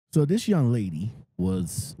So this young lady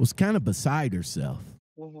was kind of beside herself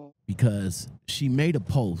because she made a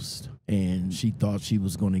post and she thought she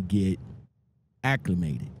was going to get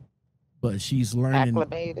acclimated. But she's learning.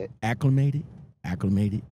 Acclimated?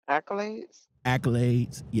 Accolades?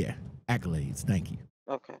 Yeah, accolades. Thank you.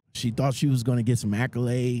 Okay. She thought she was going to get some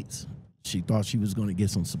accolades. She thought she was going to get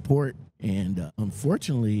some support. And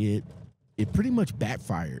unfortunately, it pretty much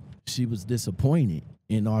backfired. She was disappointed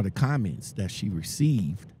in all the comments that she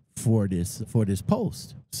received for this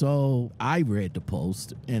post. So I read the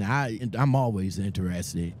post, and I'm always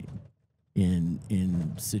interested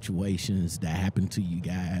in situations that happen to you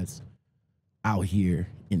guys out here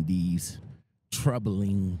in these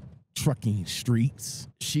troubling trucking streets.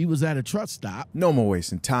 She was at a truck stop. No more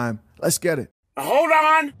wasting time. Let's get it. Hold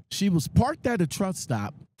on. She was parked at a truck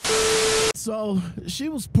stop. So she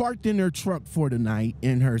was parked in her truck for the night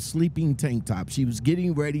in her sleeping tank top. She was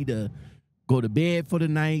getting ready to go to bed for the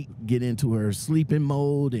night, get into her sleeping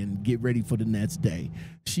mode, and get ready for the next day.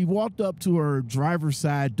 She walked up to her driver's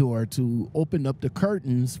side door to open up the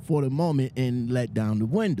curtains for the moment and let down the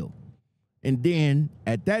window. And then,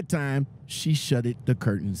 at that time, she shutted the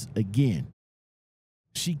curtains again.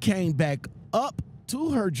 She came back up to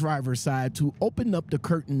her driver's side to open up the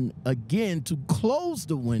curtain again to close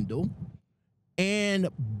the window. And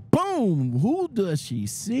boom, who does she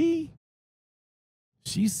see?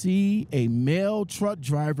 She see a male truck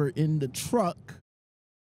driver in the truck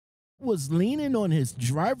was leaning on his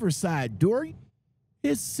driver's side door,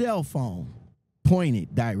 his cell phone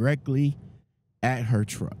pointed directly at her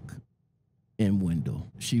truck and window.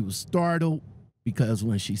 She was startled because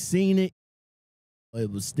when she seen it, it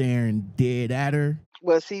was staring dead at her.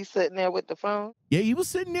 Was he sitting there with the phone? Yeah, he was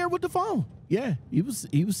sitting there with the phone. Yeah, he was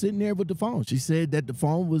sitting there with the phone. She said that the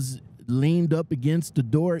phone was leaned up against the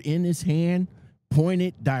door in his hand,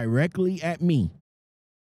 pointed directly at me.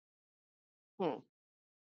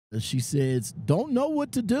 She says, don't know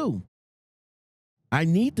what to do. I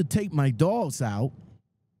need to take my dogs out.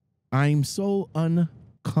 I'm so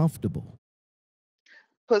uncomfortable.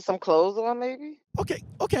 Put some clothes on, maybe? Okay.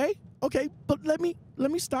 But let me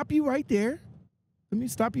stop you right there.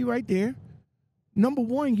 Number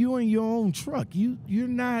one, you're in your own truck. You're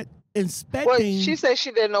not inspecting. Well, she said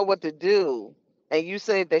she didn't know what to do. And you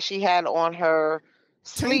said that she had on her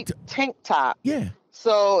sleep tank top. Yeah.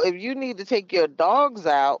 So if you need to take your dogs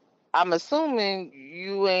out, I'm assuming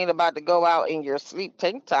you ain't about to go out in your sleep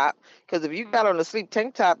tank top. Because if you got on a sleep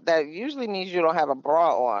tank top, that usually means you don't have a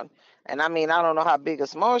bra on. And I mean, I don't know how big or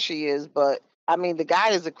small she is, but I mean, the guy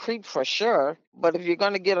is a creep for sure. But if you're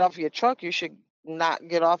going to get off your truck, you should not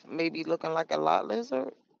get off maybe looking like a lot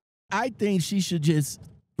lizard. I think she should just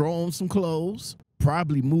throw on some clothes,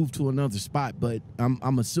 probably move to another spot. But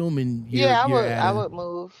I'm assuming I would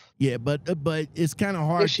move. Yeah, but it's kind of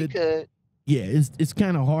hard. If she could. Yeah, it's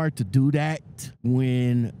kind of hard to do that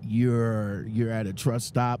when you're at a truck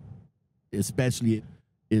stop, especially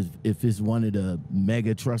if it's one of the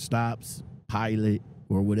mega truck stops, Pilot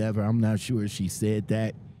or whatever. I'm not sure she said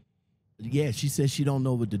that. Yeah, she said she don't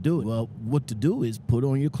know what to do. Well, what to do is put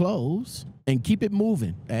on your clothes and keep it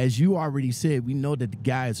moving. As you already said, we know that the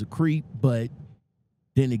guy is a creep, but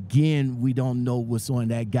then again, we don't know what's on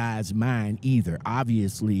that guy's mind either.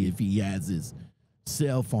 Obviously, if he has his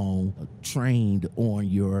cell phone trained on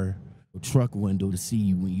your truck window to see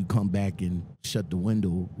you when you come back and shut the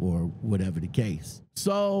window or whatever the case.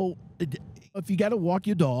 So if you got to walk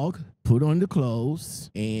your dog, put on the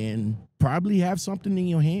clothes and probably have something in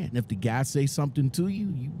your hand. If the guy say something to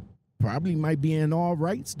you, you probably might be in all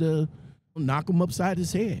rights to knock him upside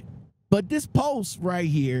his head. But this post right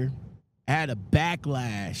here had a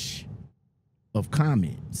backlash of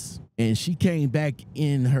comments. And she came back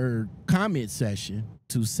in her comment session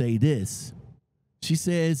to say this. She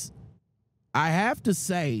says, I have to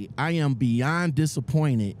say I am beyond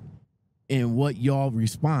disappointed in what y'all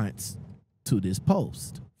response to this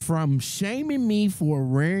post. From shaming me for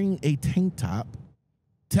wearing a tank top,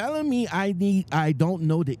 telling me I don't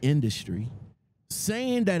know the industry,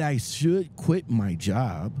 saying that I should quit my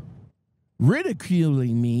job,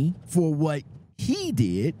 ridiculing me for what he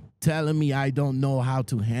did, telling me I don't know how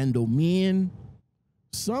to handle men.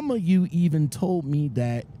 Some of you even told me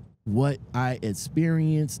that what I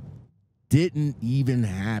experienced didn't even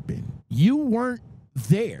happen. You weren't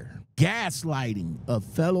there. Gaslighting a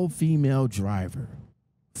fellow female driver.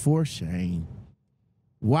 For shame.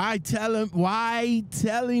 Why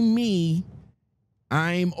telling me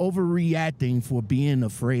I'm overreacting for being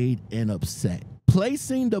afraid and upset?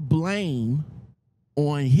 Placing the blame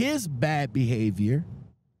on his bad behavior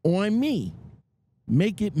on me.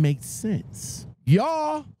 Make it make sense.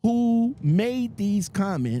 Y'all who made these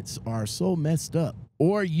comments are so messed up,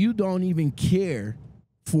 or you don't even care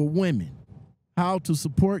for women, how to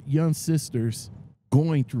support young sisters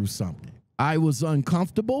going through something. I was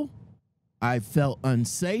uncomfortable. I felt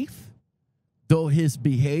unsafe. Though his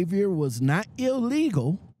behavior was not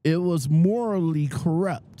illegal, it was morally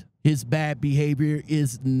corrupt. His bad behavior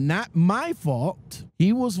is not my fault.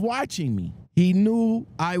 He was watching me. He knew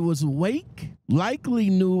I was awake, likely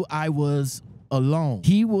knew I was alone.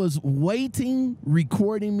 He was waiting,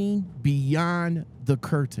 recording me beyond the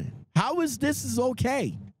curtain. How is this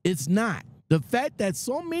okay? It's not. The fact that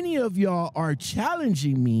so many of y'all are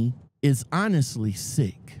challenging me is honestly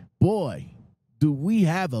sick. Boy, do we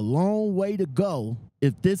have a long way to go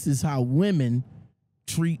if this is how women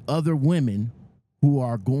treat other women who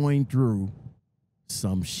are going through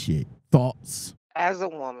some shit. Thoughts? As a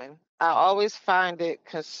woman, I always find it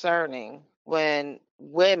concerning when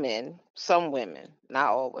women, some women, not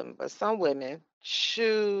all women, but some women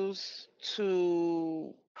choose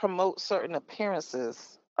to promote certain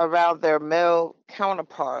appearances around their male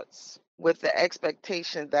counterparts with the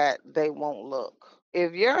expectation that they won't look.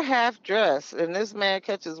 If you're half dressed and this man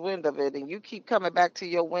catches wind of it and you keep coming back to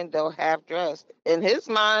your window half dressed, in his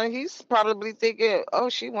mind, he's probably thinking, oh,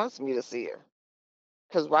 she wants me to see her.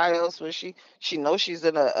 Because why else would she? She knows she's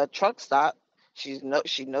in a truck stop. She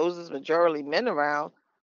knows there's majority men around.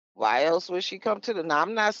 Why else would she come to the? Now,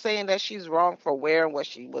 I'm not saying that she's wrong for wearing what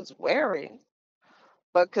she was wearing,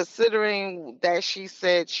 but considering that she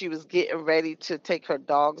said she was getting ready to take her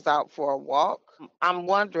dogs out for a walk, I'm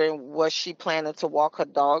wondering, was she planning to walk her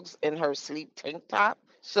dogs in her sleep tank top?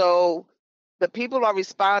 So the people are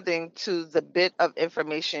responding to the bit of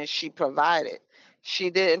information she provided. She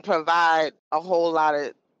didn't provide a whole lot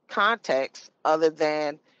of context other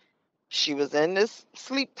than she was in this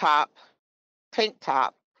tank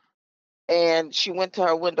top, and she went to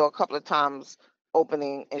her window a couple of times,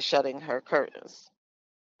 opening and shutting her curtains.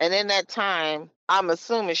 And in that time, I'm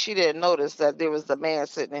assuming she didn't notice that there was a man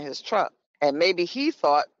sitting in his truck. And maybe he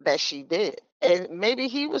thought that she did. And maybe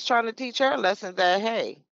he was trying to teach her a lesson that,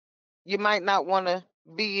 hey, you might not want to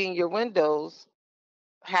be in your windows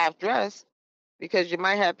half dressed because you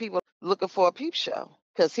might have people looking for a peep show.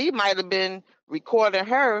 Because he might have been recording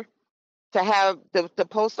her to have to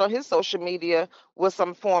post on his social media with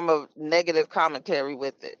some form of negative commentary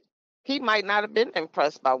with it. He might not have been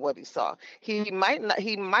impressed by what he saw. He might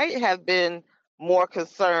have been more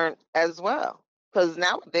concerned as well. Because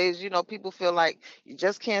nowadays, people feel like you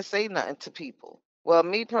just can't say nothing to people. Well,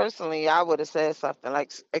 me personally, I would have said something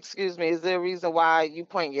like, excuse me, is there a reason why you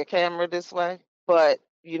point your camera this way? But,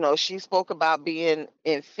 she spoke about being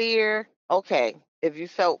in fear. Okay, if you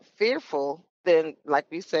felt fearful, then like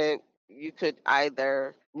we said, you could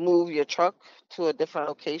either move your truck to a different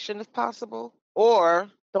location if possible, or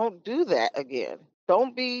don't do that again.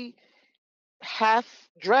 Don't be half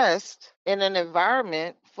dressed in an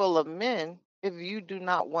environment full of men if you do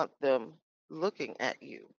not want them looking at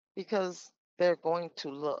you, because they're going to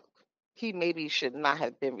look. He maybe should not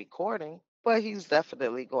have been recording, but he's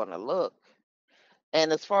definitely going to look.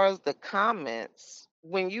 And as far as the comments,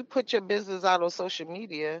 when you put your business out on social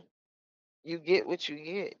media, you get what you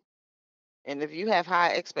get. And if you have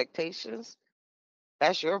high expectations,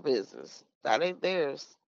 that's your business. That ain't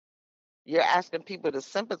theirs. You're asking people to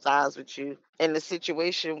sympathize with you in a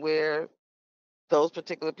situation where those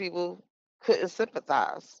particular people couldn't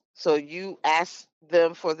sympathize. So you asked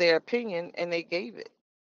them for their opinion and they gave it.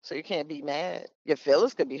 So you can't be mad. Your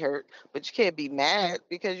feelings could be hurt, but you can't be mad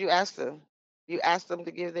because you asked them. You asked them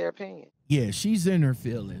to give their opinion. Yeah, she's in her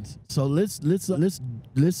feelings. So let's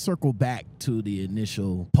circle back to the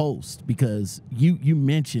initial post, because you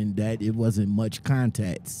mentioned that it wasn't much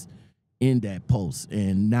context in that post,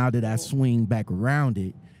 and now that I swing back around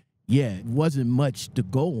it, yeah, it wasn't much to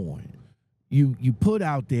go on. You put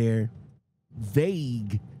out there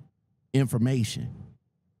vague information,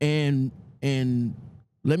 and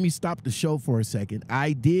let me stop the show for a second.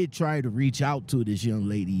 I did try to reach out to this young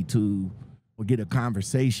lady to get a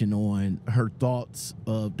conversation on her thoughts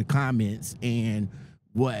of the comments and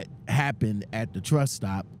what happened at the trust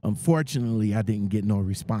stop. Unfortunately, I didn't get no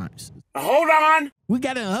response. Hold on. We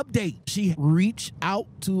got an update. She reached out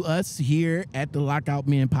to us here at the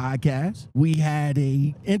Lockoutmen podcast. We had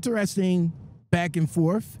a interesting back and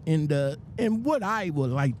forth in what I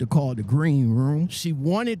would like to call the green room. She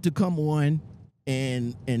wanted to come on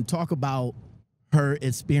and talk about her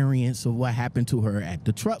experience of what happened to her at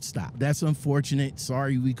the truck stop. That's unfortunate.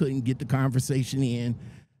 Sorry we couldn't get the conversation in.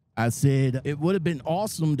 I said it would have been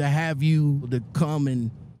awesome to have you to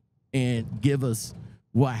come and give us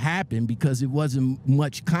what happened because it wasn't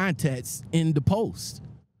much context in the post.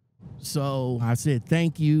 So I said,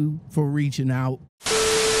 thank you for reaching out.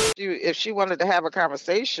 If she wanted to have a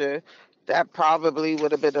conversation, that probably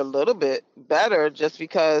would have been a little bit better, just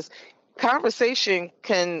because conversation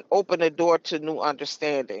can open a door to new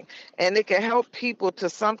understanding, and it can help people to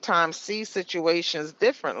sometimes see situations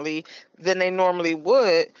differently than they normally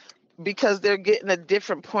would because they're getting a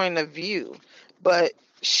different point of view. But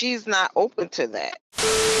she's not open to that.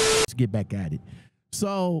 Let's get back at it.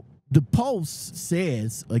 So the post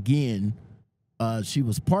says, again, she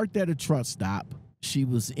was parked at a truck stop. She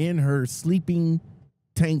was in her sleeping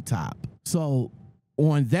tank top. So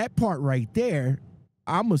on that part right there,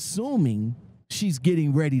 I'm assuming she's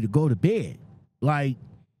getting ready to go to bed. Like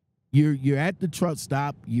you're at the truck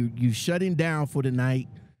stop, you shutting down for the night,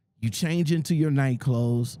 you change into your night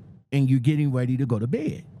clothes, and you're getting ready to go to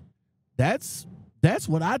bed. That's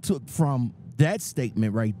what I took from that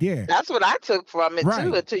statement right there. That's what I took from it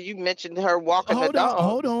too, until you mentioned her walking the dog.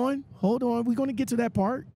 Hold on. We're gonna get to that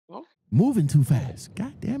part. Oh. Moving too fast.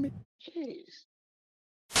 God damn it. Jeez.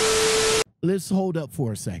 Let's hold up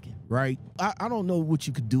for a second, right? I don't know what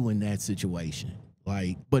you could do in that situation.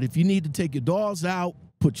 Like, but if you need to take your dogs out,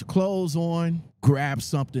 put your clothes on, grab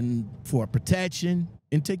something for protection,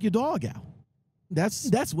 and take your dog out.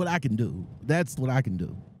 That's what I can do. That's what I can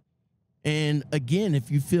do. And again,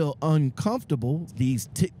 if you feel uncomfortable, these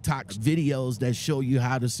TikTok videos that show you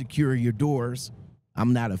how to secure your doors,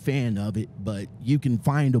 I'm not a fan of it, but you can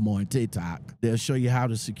find them on TikTok. They'll show you how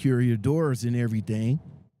to secure your doors and everything.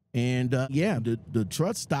 And yeah, the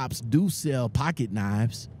truck stops do sell pocket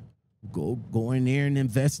knives. Go in there and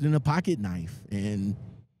invest in a pocket knife and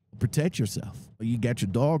protect yourself. You got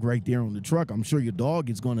your dog right there on the truck. I'm sure your dog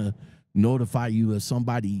is going to notify you of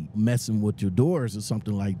somebody messing with your doors or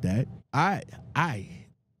something like that. I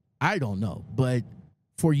don't know, but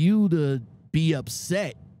for you to be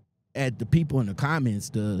upset at the people in the comments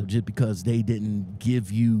just because they didn't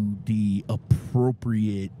give you the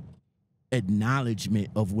appropriate acknowledgement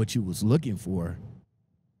of what you was looking for,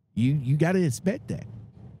 you got to expect that.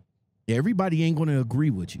 Everybody ain't going to agree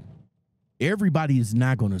with you. Everybody is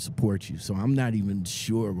not going to support you. So I'm not even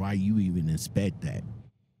sure why you even expect that.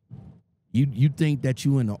 You think that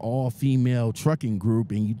you in an all-female trucking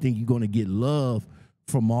group and you think you're going to get love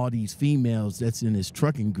from all these females that's in this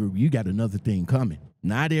trucking group. You got another thing coming.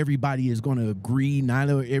 Not everybody is going to agree. Not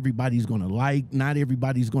everybody's going to like. Not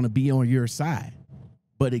everybody's going to be on your side.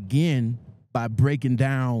 But again, by breaking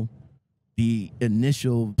down the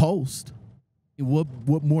initial post, what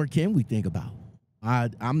more can we think about?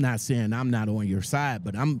 I'm not saying I'm not on your side,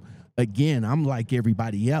 but I'm like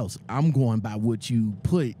everybody else. I'm going by what you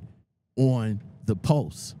put on the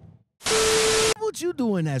post. What you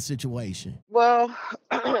do in that situation? Well,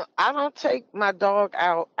 I don't take my dog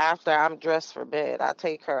out after I'm dressed for bed. I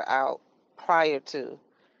take her out prior to,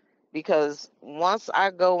 because once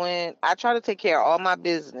I go in, I try to take care of all my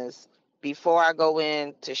business before I go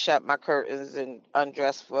in to shut my curtains and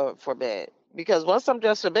undress for bed. Because once I'm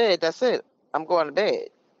dressed for bed, that's it. I'm going to bed.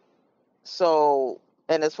 So,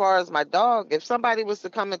 and as far as my dog, if somebody was to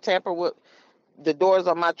come and tamper with the doors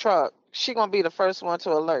on my truck, she gonna be the first one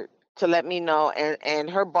to alert, to let me know, and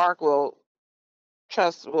her bark will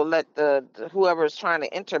let the whoever is trying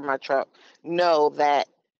to enter my truck know that,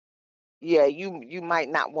 yeah, you might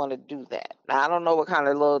not want to do that. Now, I don't know what kind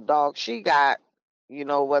of little dog she got,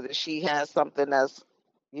 whether she has something that's,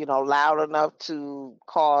 loud enough to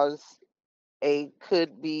cause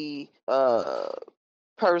could be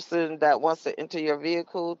person that wants to enter your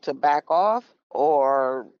vehicle to back off,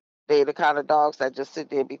 or they the kind of dogs that just sit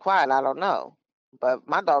there and be quiet. I don't know. But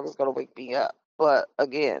my dog is going to wake me up. But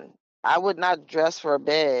again, I would not dress for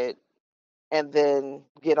bed and then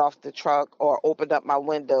get off the truck or open up my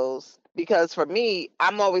windows, because for me,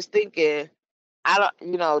 I'm always thinking, I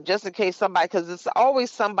don't, just in case somebody, because it's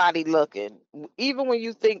always somebody looking. Even when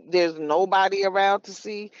you think there's nobody around to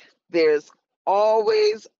see, there's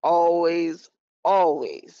always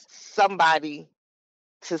somebody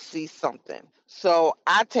to see something. So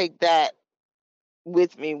I take that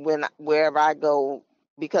with me wherever I go,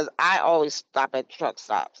 because I always stop at truck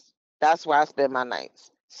stops. That's where I spend my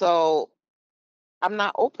nights. So I'm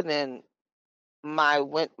not opening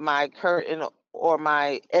my curtain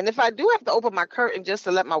and if I do have to open my curtain just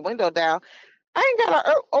to let my window down, I ain't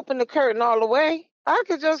gotta open the curtain all the way. I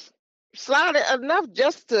could just slide it enough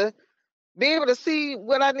just to be able to see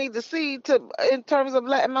what I need to see in terms of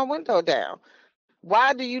letting my window down.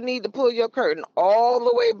 Why do you need to pull your curtain all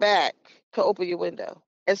the way back to open your window,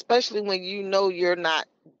 especially when you know you're not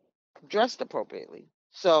dressed appropriately?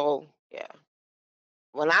 So yeah,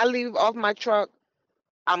 when I leave off my truck,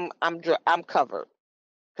 I'm covered,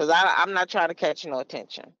 because I'm not trying to catch no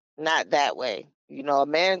attention. Not that way. You know, a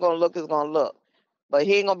man gonna look is gonna look, but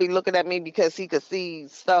he ain't gonna be looking at me because he could see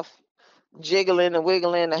stuff jiggling and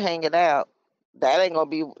wiggling and hanging out. That ain't gonna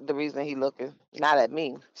be the reason he looking, not at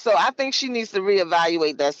me. So I think she needs to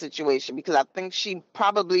reevaluate that situation, because I think she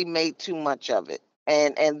probably made too much of it,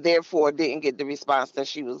 and therefore didn't get the response that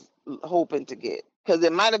she was hoping to get. Because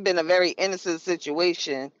it might have been a very innocent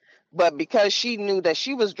situation, but because she knew that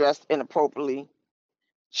she was dressed inappropriately,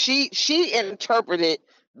 she interpreted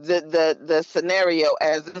the scenario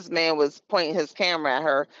as this man was pointing his camera at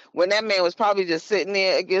her, when that man was probably just sitting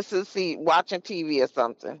there against his seat watching TV or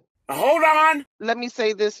something. Hold on. Let me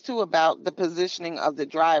say this too about the positioning of the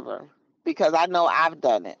driver, because I know I've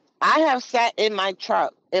done it. I have sat in my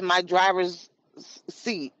truck, in my driver's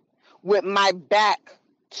seat, with my back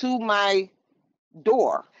to my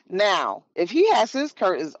door. Now, if he has his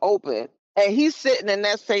curtains open and he's sitting in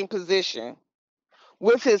that same position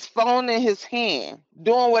with his phone in his hand,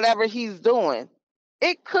 doing whatever he's doing,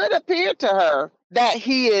 it could appear to her that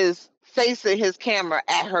he is facing his camera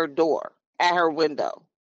at her door, at her window.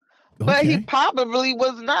 But he probably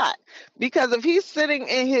was not, because if he's sitting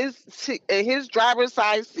in his driver's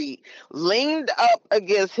side seat, leaned up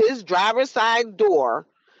against his driver's side door,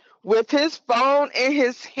 with his phone in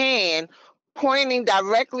his hand, pointing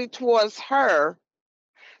directly towards her,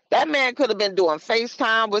 that man could have been doing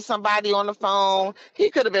FaceTime with somebody on the phone. He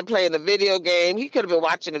could have been playing a video game. He could have been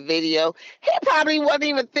watching a video. He probably wasn't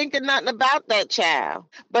even thinking nothing about that child.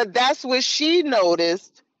 But that's what she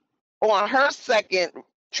noticed on her second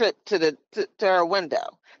trip to her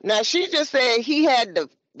window. Now, she just said he had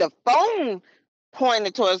the phone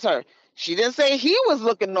pointed towards her. She didn't say he was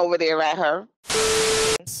looking over there at her.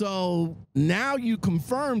 So now you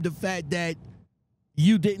confirmed the fact that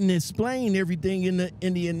you didn't explain everything in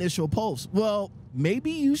the initial post. Well,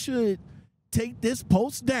 maybe you should take this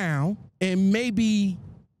post down and maybe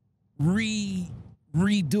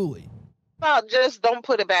redo it. Well, just don't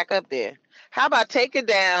put it back up there. How about take it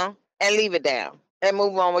down and leave it down and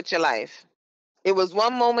move on with your life? It was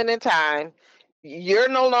one moment in time. You're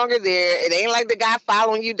no longer there. It ain't like the guy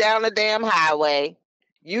following you down the damn highway.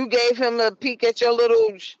 You gave him a peek at your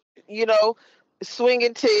little,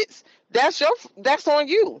 swinging tits. That's on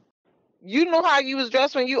you. You know how you was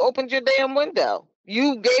dressed when you opened your damn window.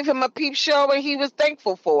 You gave him a peep show and he was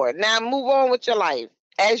thankful for it. Now move on with your life.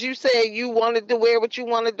 As you said, you wanted to wear what you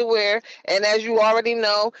wanted to wear. And as you already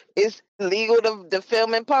know, it's legal to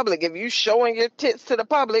film in public. If you showing your tits to the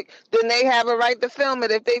public, then they have a right to film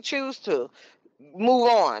it if they choose to. Move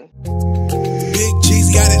on. Big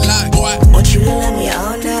G's got it locked, boy. Want you to let me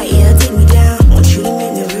all